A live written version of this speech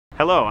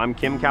Hello, I'm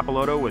Kim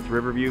Capilotto with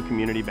Riverview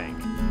Community Bank.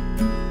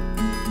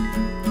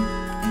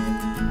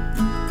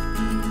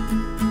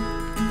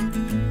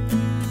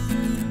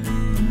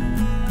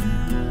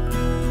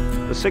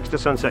 The Six to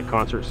Sunset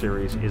Concert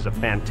Series is a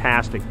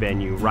fantastic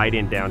venue right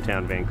in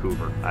downtown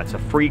Vancouver. It's a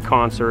free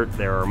concert.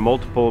 There are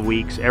multiple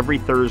weeks every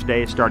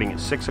Thursday starting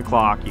at 6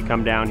 o'clock. You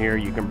come down here,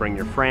 you can bring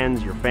your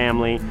friends, your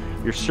family.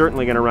 You're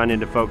certainly going to run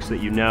into folks that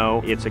you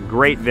know. It's a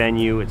great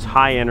venue, it's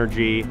high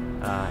energy,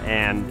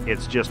 and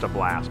it's just a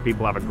blast.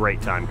 People have a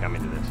great time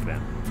coming to this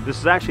event. This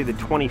is actually the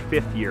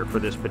 25th year for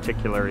this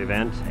particular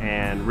event,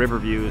 and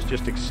Riverview is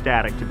just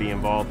ecstatic to be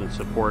involved and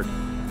support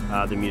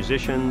the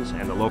musicians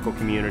and the local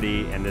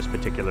community and this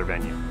particular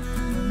venue.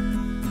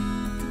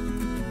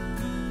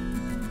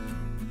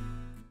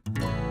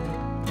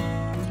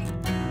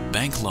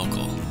 Bank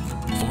local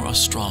for a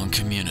strong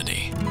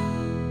community.